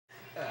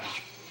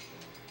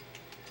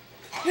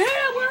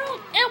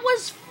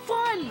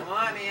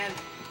on, man.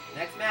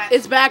 Next match.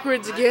 It's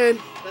backwards again.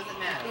 Doesn't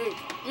matter.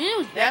 It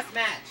was Next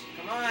match.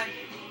 Come on.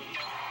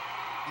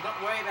 You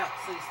don't worry about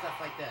silly stuff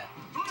like that.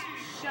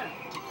 Shut up.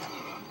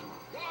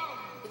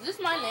 Is this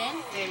my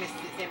land? Same as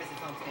his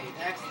home stage.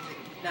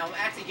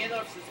 Actually,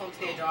 Gandalf's home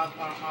stage are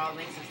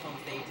Link's home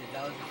stages.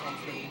 Zelda's his home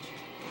stage.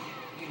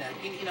 You know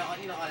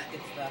all that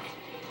good stuff.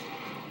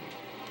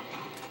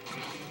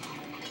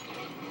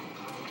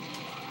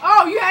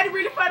 Oh, you had to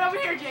bring the fight over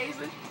here,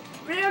 Jason.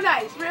 Real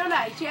nice, real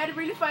nice. You had to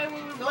bring the fight over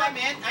Go ahead,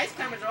 man. Ice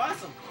climbers are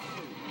awesome.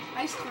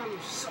 Ice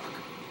climbers suck.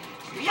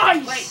 You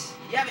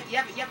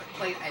haven't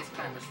played ice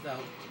climbers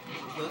though.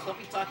 So don't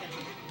be talking.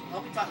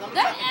 Is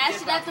that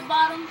acid at the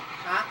bottom?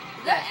 Huh?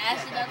 Is that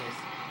acid that at is.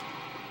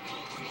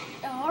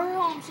 Her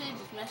home stage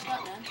is messed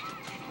up, man.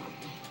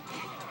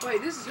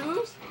 Wait, this is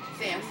whose?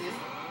 Sam's is.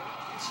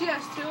 She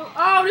has two.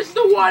 Oh, this is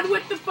the one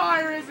with the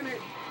fire, isn't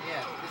it?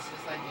 Yeah, this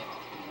is like it.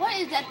 What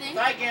is that thing?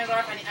 Sorry,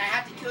 Gandalf, I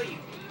have to kill you.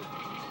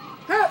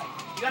 Huh.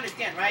 You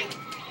understand, right?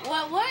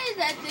 What is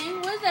that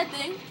thing? What is that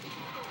thing?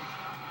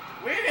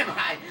 Where am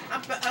I?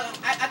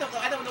 I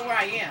don't know where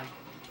I am.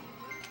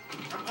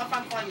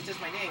 I'm calling you just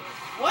my name.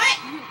 What?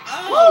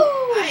 Oh,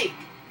 Woo! Ike.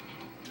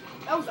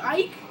 That was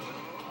Ike?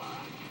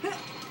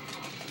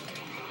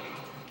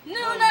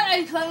 No, not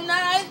ice climbers,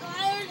 not ice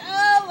climbers.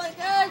 Oh my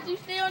gosh, you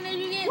stay on there,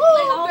 you get Woo,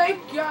 like a whole...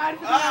 thank God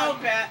for that. Oh,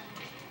 crap.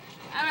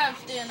 I'd rather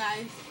stay on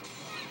ice.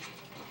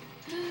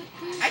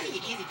 I can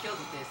get easy kills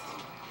with this.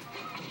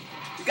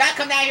 You gotta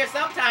come down here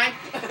sometime.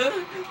 No!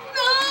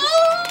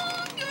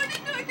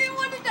 I didn't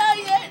want to die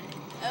yet.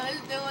 I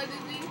still want to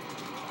see.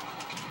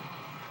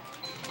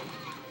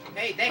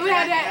 Hey, thanks Who for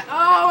had that?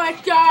 Oh my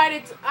God,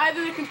 it's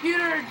either the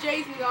computer or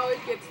Jason always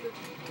gets the...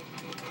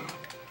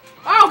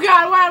 Oh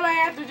God, why am I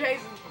after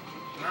Jason?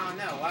 I don't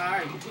know. Why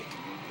are you?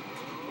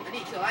 I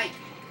need to kill Ike.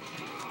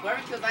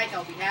 Whoever kills Ike,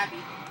 I'll be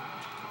happy.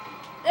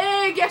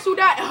 Hey, guess who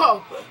died?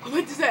 Oh,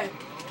 what is that?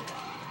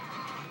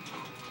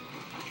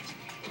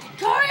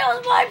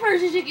 Tario's my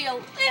person to kill.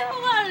 Leave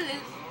him out of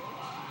this.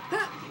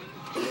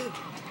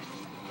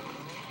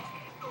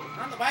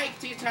 On the bike,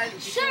 she's trying to...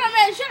 Shut up,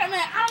 man. Shut up, man.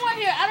 I don't want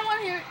to hear it. I don't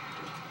want to hear it.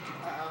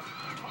 Uh-oh.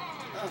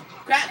 Oh,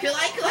 crap. Kill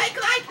Ike, kill Ike,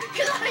 kill Ike,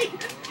 kill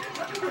Ike.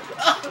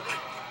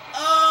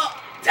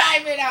 Oh,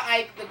 time it out,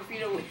 Ike. The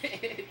computer wins.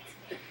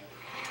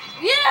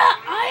 Yeah,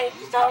 I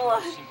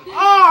someone.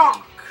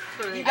 Oh,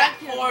 You got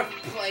 4th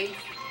place.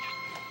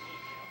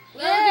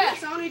 Yeah.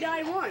 It's only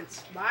died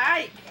once.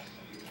 Bye.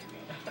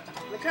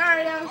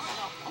 Lucario.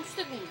 I'm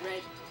sticking with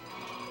red.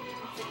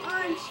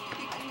 I'm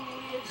speaking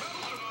with...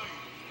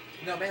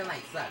 No, Meta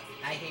Knight sucks.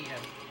 I hate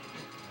him.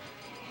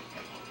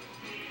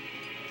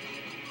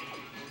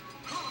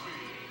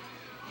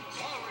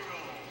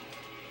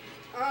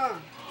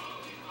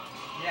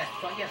 Yes,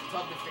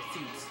 12 different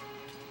suits.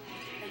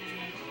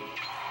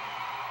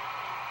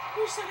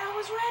 Who said I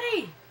was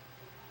ready?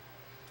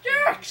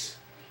 Jerks!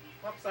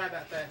 Oh, sorry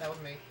about that. That was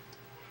me.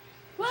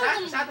 Well,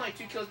 Besides only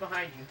 2 kills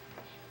behind you.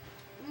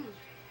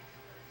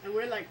 And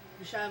we're like,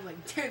 Bashad's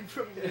like 10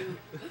 from you.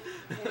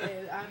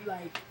 And I'm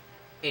like...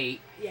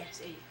 8.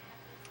 Yes, 8.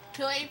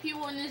 kill 8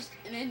 people in this,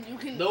 and then you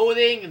can.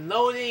 Loading and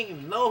loading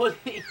and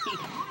loading.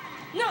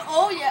 No,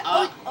 oh yeah,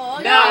 oh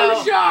no,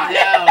 yeah. Shot.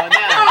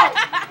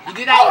 no. You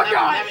do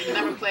that, Oh, you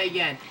never play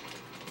again.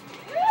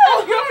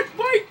 Oh God!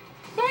 Fight!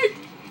 Fight!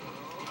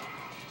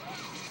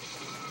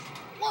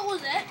 What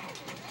was that?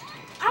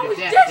 I was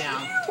death just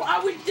down. you!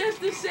 I was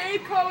just the same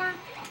color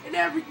and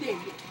everything.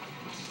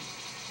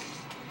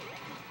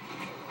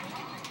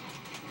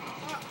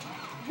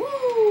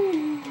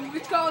 Woo!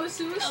 It's called a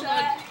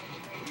suicide.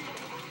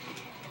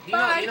 You know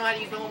how to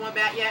use the one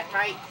bat yet,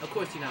 right? Of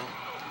course you know.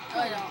 Oh,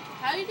 I don't.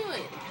 How do you do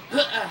it?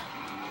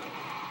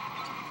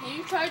 Can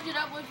you charge it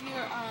up with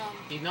your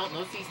You know,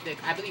 no C-stick.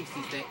 I believe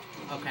C-stick.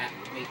 Okay,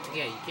 wait,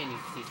 yeah, you can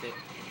use C-stick.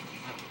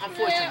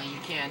 Unfortunately, you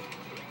can't.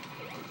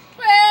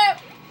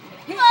 Crap!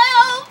 My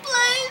whole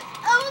place!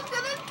 I was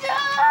gonna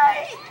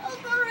die! I was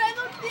gonna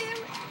random team.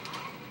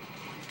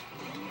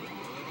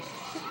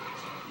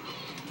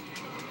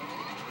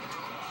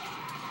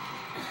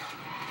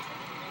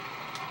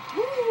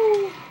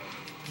 Woo!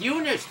 You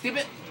and your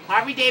stupid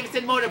Harley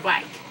Davidson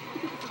motorbike.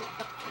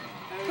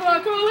 Come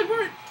on, look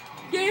for it.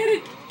 Get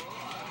it.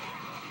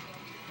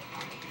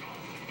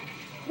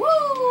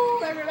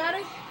 Woo!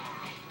 Everybody.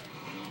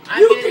 I'm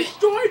You getting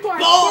destroyed my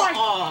Oh! bike.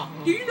 Oh,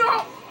 Do you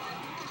know?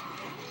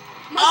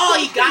 oh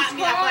he got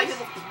me. I thought he was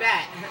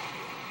bat.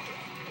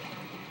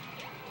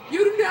 You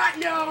do not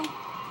know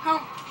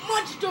how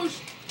much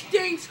those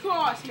things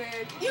cost,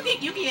 man. You can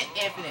get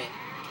infinite.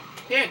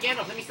 Here,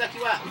 Gandalf, let me suck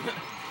you up.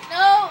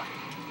 No!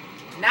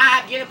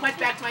 Nah, I'm getting a punch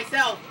back to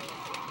myself.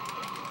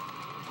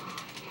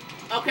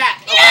 Okay.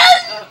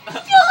 Yes!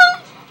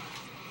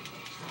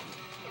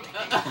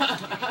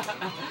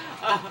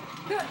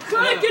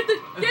 Try to get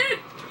it.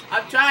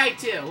 I'm trying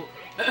to.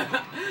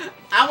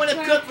 I want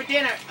to cook for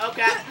dinner.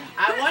 Okay.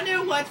 I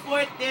wonder what's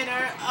for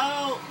dinner.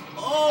 Oh,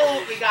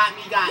 we got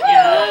me.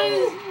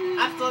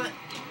 I'm still.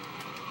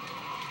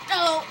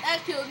 No, that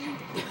killed me.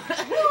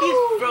 He's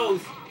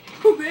froze.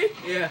 Who, me?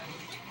 Yeah.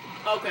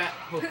 Okay.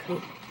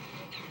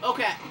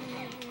 Okay.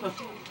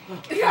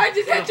 I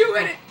just had 2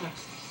 minutes.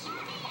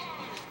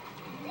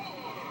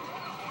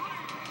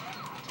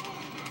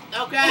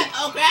 Okay,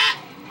 okay.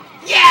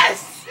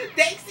 Yes!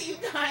 Thanks to you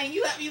dying,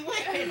 you let me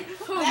win.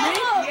 Oh,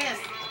 me? Yes.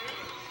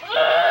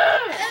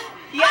 Oh,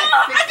 Yes,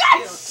 I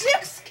got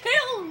 6 6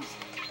 kills.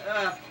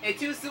 kills. And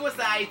 2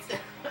 suicides.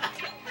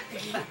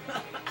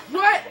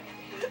 What?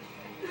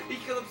 He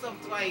killed himself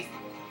twice.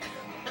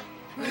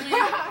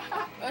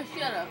 Oh,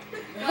 shut up.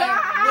 Would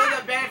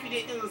have bad if you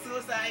didn't do the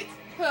suicides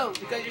Who?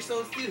 because you're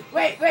so stupid.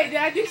 Wait, did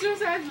I do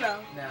suicide? No.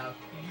 No.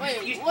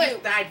 Wait, You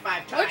wait. died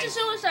 5 times. What's your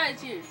suicide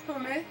here? Come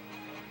on, man.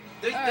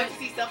 Don't Alright.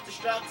 you see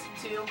self-destructs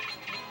too?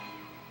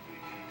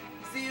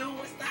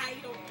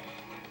 Suicidal.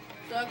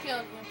 So I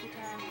killed 1 2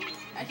 times.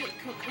 I killed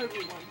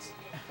Kirby once.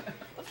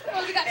 I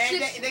only got And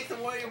 6. next to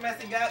Warrior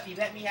messing up, you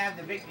let me have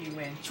the victory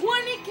win.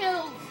 20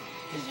 kills.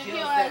 His Did kill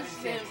you kill as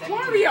 76.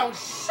 Wario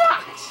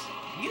sucks.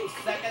 You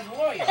suck as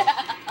Warrior.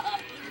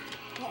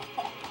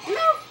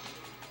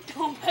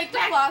 Don't pick the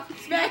clock.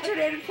 Smash your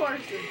native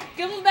forces.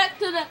 Give him back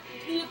to the.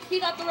 He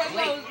got the red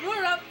Wait. nose.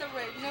 Run up the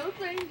red nose,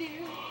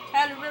 reindeer.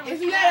 Had a river.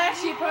 Isn't that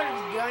actually a part of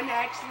his gun?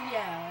 Actually,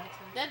 yeah.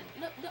 That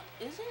no,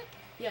 is it?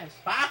 Yes.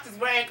 Fox is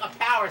wearing a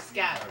power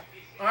scatter.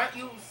 Aren't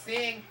you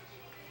seeing?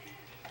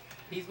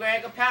 He's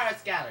wearing a power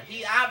scatter.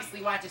 He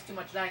obviously watches too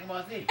much Dragon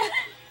Ball Z.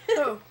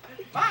 Who?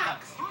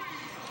 Fox.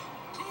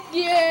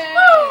 Yeah.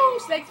 Woo!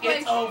 Snake's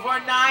place. It's over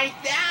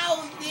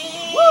 9,000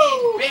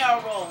 Woo!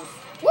 barrels.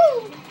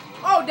 Woo!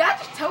 Oh, did I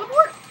just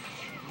teleport?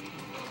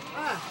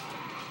 Oh.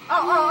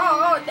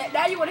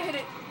 Now you want to hit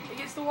it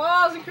against the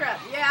walls and crap.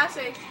 Yeah, I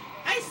say.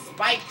 I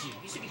spiked you.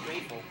 You should be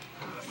grateful.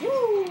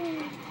 Woo!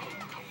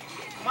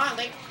 Come on,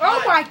 Link. Come Oh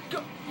on. my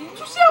god! Did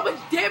you see how much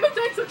damage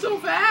I took so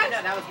fast?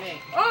 No, that was me.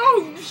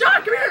 Oh,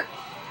 Rashad, come here!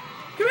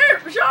 Come here,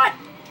 Rashad!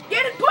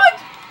 Get it,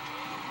 punch!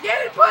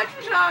 Get it, punch,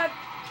 Rashad!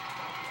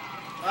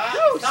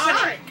 Woo,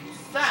 Sonic! You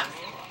suck.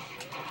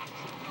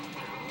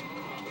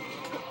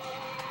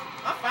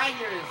 My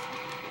fighters.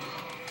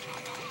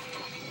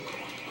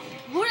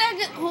 Who did I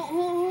get?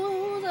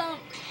 Who's Oh,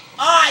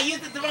 I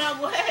used it the wrong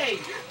way.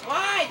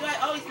 Why do I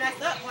always mess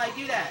up when I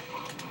do that?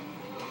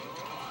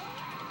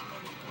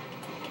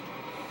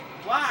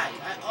 Why?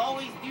 I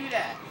always do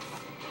that.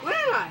 Where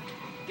am I?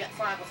 Get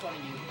Sonic was one of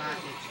you,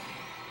 hostage.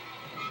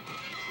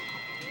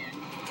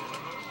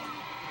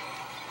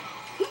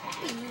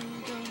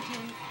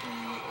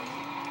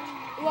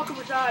 Welcome,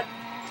 Rashad.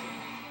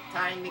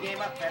 Tying the game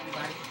up for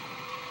everybody.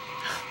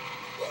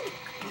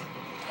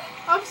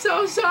 I'm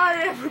so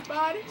sorry,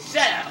 everybody.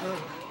 Shut up.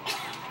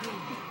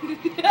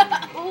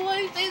 What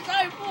did you say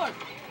sorry for?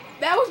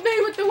 That was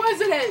me with the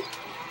wizard head.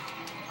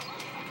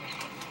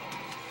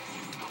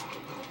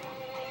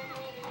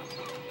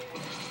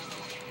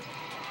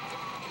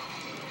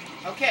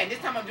 Okay, this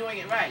time I'm doing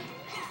it right.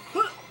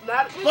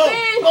 Not Boom! me.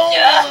 Boom!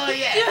 Oh,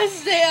 yeah!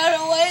 Just stay out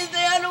of the way.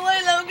 Stay out of the way.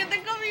 Let him get the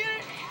cover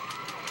here.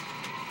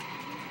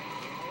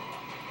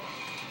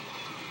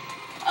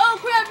 Oh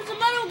crap! It's a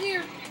Metal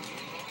Gear.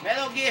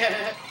 Metal Gear!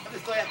 I'm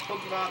just going to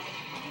Pokemon.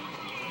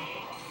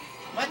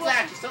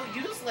 Mudslap, you're so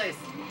useless.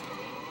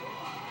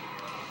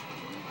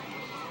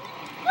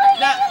 Leave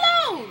No. me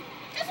alone.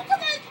 That's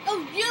because I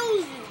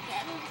abuse you.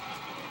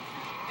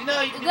 You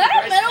know, you can Is do that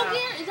a reverse Metal now.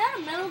 Gear? Is that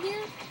a Metal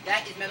Gear?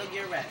 That is Metal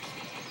Gear Red.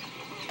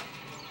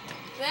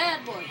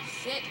 Bad boy.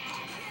 Sick.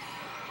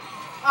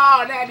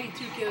 Oh, that need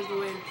 2 kills to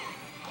win.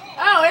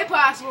 Oh,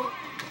 impossible.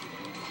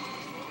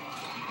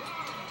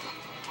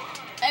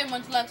 Hey,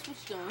 Munchlax, what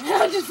you doing?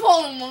 I'm just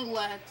following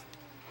Munchlax.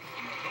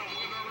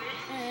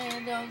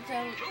 And don't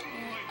tell me.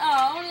 Oh,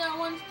 I only got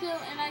 1 kill,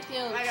 and I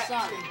killed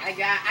Sonic.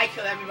 I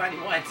killed everybody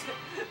once.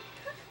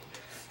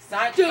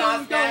 Sonic Dude,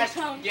 Sonic don't Smash,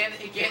 count.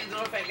 getting the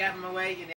door effect got him away.